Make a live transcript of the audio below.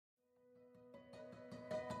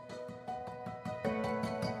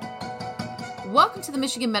Welcome to the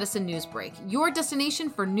Michigan Medicine News Break, your destination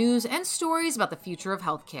for news and stories about the future of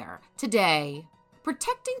healthcare. Today,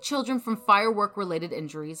 protecting children from firework-related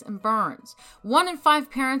injuries and burns. 1 in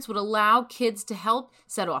 5 parents would allow kids to help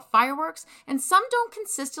set off fireworks, and some don't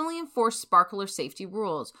consistently enforce sparkler safety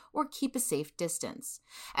rules or keep a safe distance.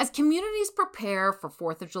 As communities prepare for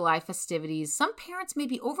 4th of July festivities, some parents may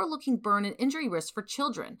be overlooking burn and injury risks for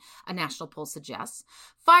children, a national poll suggests.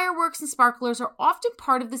 Fireworks and sparklers are often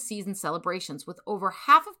part of the season celebrations, with over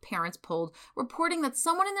half of parents polled reporting that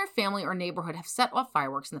someone in their family or neighborhood have set off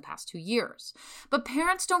fireworks in the past 2 years. But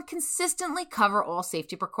parents don't consistently cover all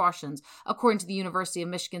safety precautions, according to the University of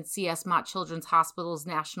Michigan C.S. Mott Children's Hospital's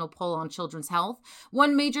national poll on children's health.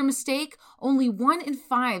 One major mistake, only 1 in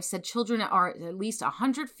 5 said children are at least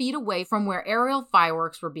 100 feet away from where aerial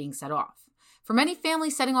fireworks were being set off. For many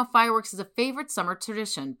families, setting off fireworks is a favorite summer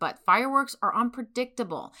tradition, but fireworks are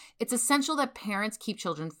unpredictable. It's essential that parents keep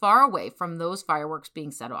children far away from those fireworks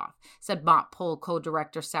being set off, said Mott poll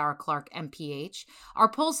co-director Sarah Clark, MPH. Our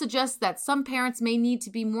poll suggests that some parents may need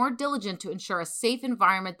to be more diligent to ensure a safe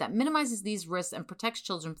environment that minimizes these risks and protects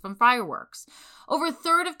children from fireworks. Over a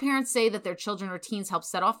third of parents say that their children or teens helped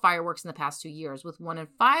set off fireworks in the past 2 years, with 1 in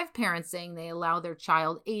 5 parents saying they allow their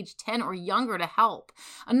child age 10 or younger to help.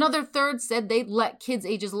 Another third said they'd let kids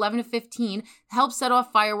ages 11 to 15 help set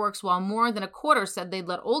off fireworks, while more than a quarter said they'd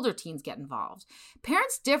let older teens get involved.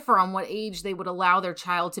 Parents differ on what age they would allow their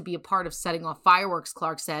child to be a part of setting off fireworks,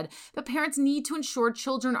 Clark said, but parents need to ensure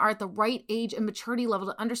children are at the right age and maturity level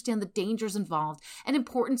to understand the dangers involved and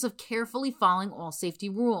importance of carefully following all safety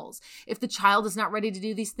rules. If the child is not ready to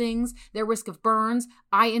do these things, their risk of burns,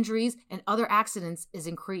 eye injuries, and other accidents is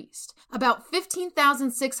increased. About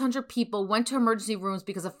 15,600 people went to emergency rooms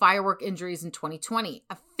because of firework injuries in 2020,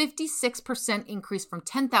 a 56% increase from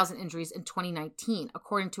 10,000 injuries in 2019,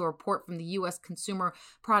 according to a report from the U.S. Consumer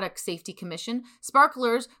Product Safety Commission.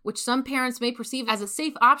 Sparklers, which some parents may perceive as a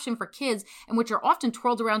safe option for kids and which are often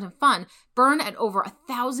twirled around in fun, burn at over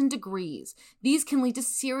 1,000 degrees. These can lead to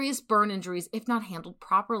serious burn injuries if not handled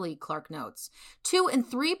properly, Clark notes. 2 in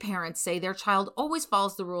 3 parents say their child always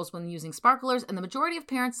follows the rules when using sparklers, and the majority of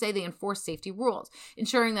parents say they enforce safety rules,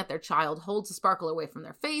 ensuring that their child holds the sparkler away from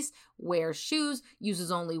their face, wears shoes,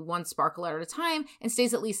 uses only 1 sparkler at a time, and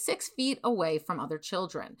stays at least 6 feet away from other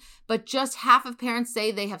children. But just half of parents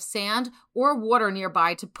say they have sand or water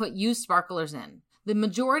nearby to put used sparklers in. The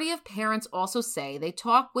majority of parents also say they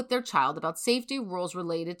talk with their child about safety rules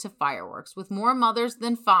related to fireworks, with more mothers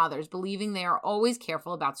than fathers believing they are always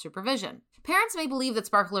careful about supervision. Parents may believe that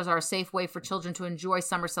sparklers are a safe way for children to enjoy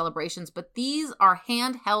summer celebrations, but these are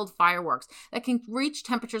handheld fireworks that can reach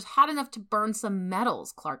temperatures hot enough to burn some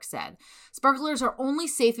metals, Clark said. Sparklers are only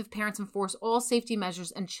safe if parents enforce all safety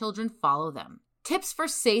measures and children follow them. Tips for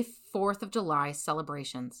safe 4th of July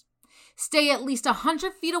celebrations. Stay at least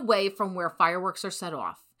 100 feet away from where fireworks are set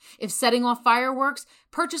off. If setting off fireworks,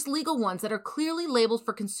 purchase legal ones that are clearly labeled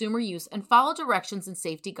for consumer use and follow directions and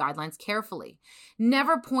safety guidelines carefully.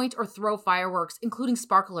 Never point or throw fireworks, including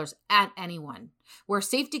sparklers, at anyone. Wear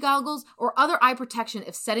safety goggles or other eye protection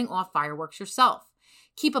if setting off fireworks yourself.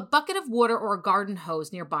 Keep a bucket of water or a garden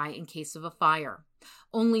hose nearby in case of a fire.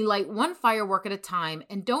 Only light 1 firework at a time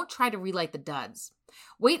and don't try to relight the duds.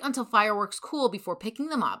 Wait until fireworks cool before picking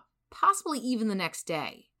them up, possibly even the next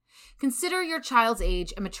day. Consider your child's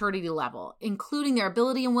age and maturity level, including their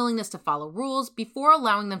ability and willingness to follow rules before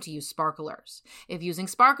allowing them to use sparklers. If using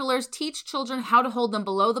sparklers, teach children how to hold them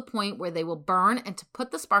below the point where they will burn and to put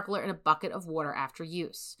the sparkler in a bucket of water after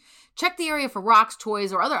use. Check the area for rocks,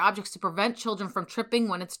 toys, or other objects to prevent children from tripping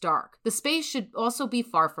when it's dark. The space should also be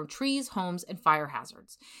far from trees, homes, and fire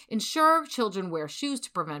hazards. Ensure children wear shoes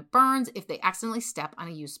to prevent burns if they accidentally step on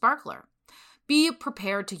a used sparkler. Be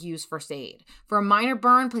prepared to use first aid. For a minor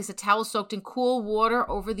burn, place a towel soaked in cool water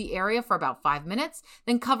over the area for about 5 minutes,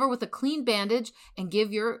 then cover with a clean bandage and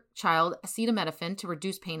give your child acetaminophen to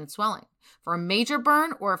reduce pain and swelling. For a major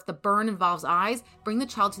burn, or if the burn involves eyes, bring the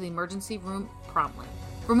child to the emergency room promptly.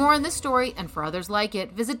 For more on this story and for others like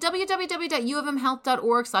it, visit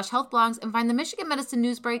www.uofmhealth.org/healthblogs and find the Michigan Medicine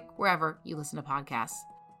News Break wherever you listen to podcasts.